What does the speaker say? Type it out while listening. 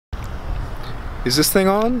Is this thing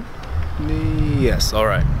on? Yes,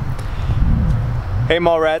 alright. Hey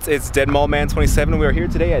Mall Rats, it's DmanProductions. We are here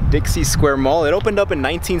today at Dixie Square Mall. It opened up in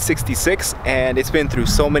 1966 and it's been through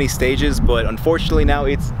so many stages, but unfortunately now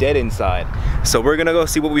it's dead inside. So we're gonna go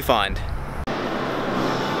see what we find.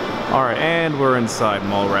 Alright, and we're inside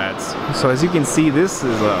Mall Rats. So as you can see, this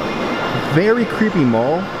is a very creepy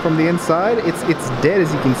mall from the inside. It's dead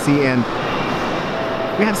as you can see, and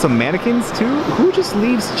we have some mannequins too. Who just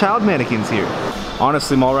leaves child mannequins here?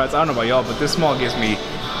 Honestly, Mall Rats, I don't know about y'all, but this mall gives me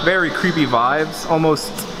very creepy vibes,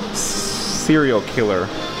 almost serial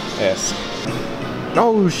killer-esque.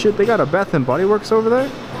 Oh shit, they got a Bath and Body Works over there?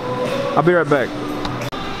 I'll be right back.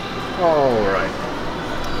 Alright.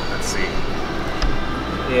 Let's see.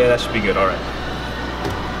 Yeah, that should be good, alright.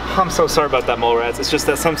 I'm so sorry about that, Mall Rats. It's just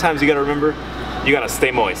that sometimes you gotta remember, you gotta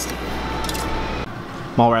stay moist.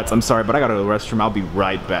 Mall Rats, I'm sorry, but I gotta go to the restroom. I'll be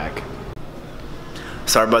right back.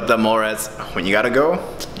 Sorry about that, Mall Rats. When you gotta go,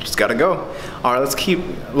 you just gotta go. Alright, let's keep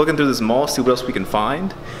looking through this mall, see what else we can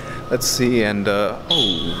find. Let's see, and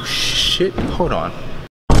oh shit, hold on.